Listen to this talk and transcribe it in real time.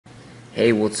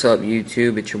Hey, what's up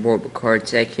YouTube? It's your boy Card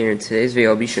Tech here. In today's video,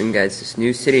 I'll be showing you guys this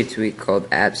new Cydia tweak called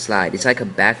AppSlide. It's like a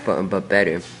back button, but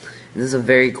better. And this is a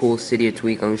very cool Cydia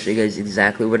tweak. I'm going to show you guys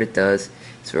exactly what it does.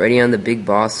 It's already on the Big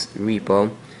Boss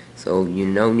repo, so you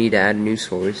no need to add a new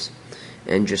source.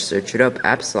 And just search it up,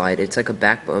 AppSlide. It's like a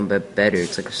back button, but better.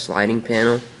 It's like a sliding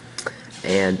panel.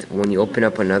 And when you open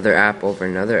up another app over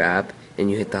another app, and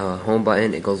you hit the home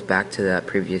button, it goes back to that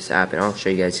previous app. And I'll show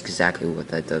you guys exactly what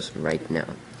that does right now.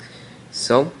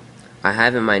 So, I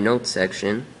have in my notes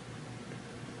section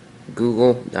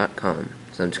google.com.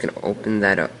 So I'm just going to open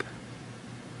that up.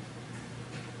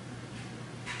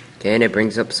 Okay, and it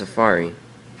brings up Safari.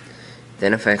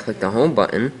 Then if I click the home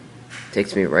button, it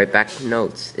takes me right back to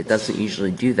notes. It doesn't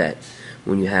usually do that.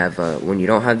 When you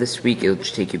don't have this tweak, it'll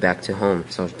just take you back to home.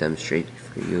 So I'll demonstrate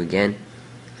for you again.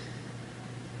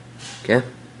 Okay.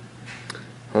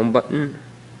 Home button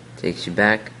takes you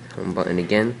back. Home button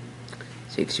again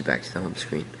takes you back to the home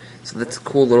screen. So that's a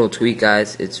cool little tweak,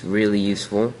 guys. It's really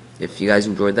useful. If you guys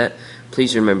enjoyed that,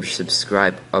 please remember to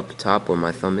subscribe up top where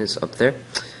my thumb is, up there.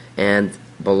 And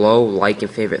below, like and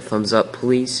favorite, thumbs up,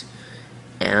 please.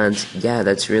 And yeah,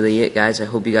 that's really it, guys. I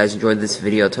hope you guys enjoyed this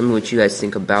video. Tell me what you guys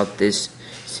think about this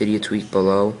Cydia tweak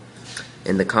below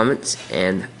in the comments.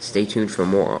 And stay tuned for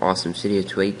more awesome Cydia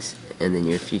tweaks in the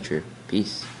near future.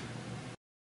 Peace.